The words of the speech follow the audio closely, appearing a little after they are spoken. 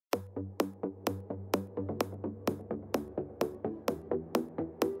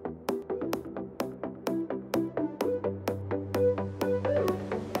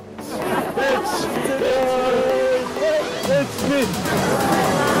ど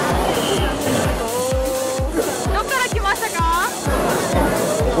っから来ましたか？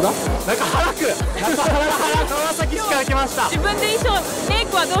中原区川崎市から来ました。自分で衣装メイ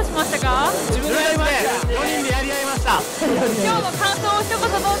クはどうしましたか？自分でやりました。4人でやり合いました。今日の感想を一言ど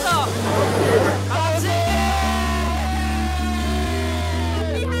うぞ。楽しい。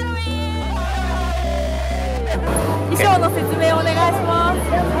衣装の説明をお願いします。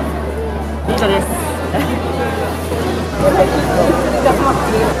リータです。こち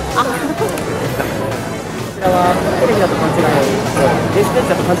らはテレビだと勘違い、電子レンジ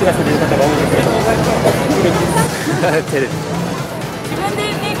だと勘違いされる方が多いんですけど、テレビです。自分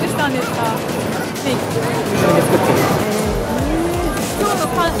でメイクしたんですか？メイク。自分で作ってる。今日の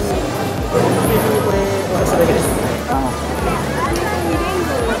パン。これ私だけです。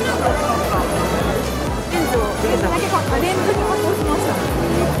レンズにも通しました。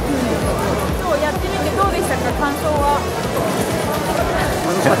今日やってみてどうでしたか？感想は。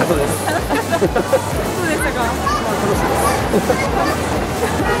楽しかったそうです。そうでしたか？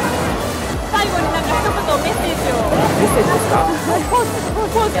最後になんか一言メッセージを。メッセージですか？ポーズ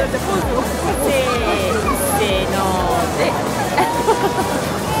を。せーので。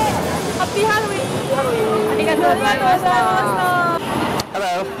ハッピーハロウィン。ありがとうございました。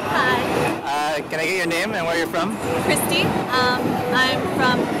Hello. Hi. Can I get your name and where you're from? Christy. I'm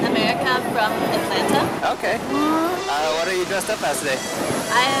from America, from Atlanta. Okay. What are you dressed up as today?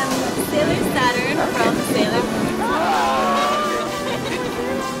 I am Sailor Saturn from Sailor Moon.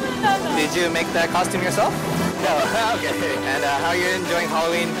 Did you make that costume yourself? No. Okay. And how are you enjoying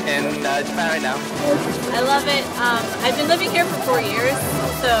Halloween in Japan right now? I love it. I've been living here for 4 years,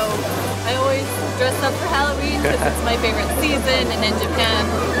 so I always dress up for Halloween because it's my favorite season, and in Japan,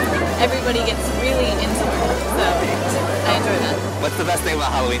 everybody gets really into it, so I enjoy that. What's the best thing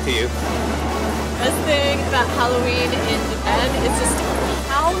about Halloween to you? Best thing about Halloween in Japan is just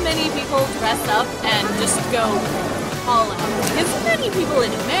how many people dress up and just go all out. Because many people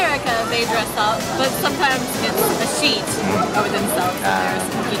in America, they dress up, but sometimes it's a sheet over themselves and there's a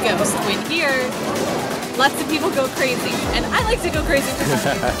spooky ghost. When here, lots of people go crazy, and I like to go crazy for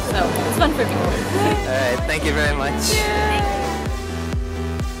some reason, so it's fun for me. Alright, thank you very much. Thank you.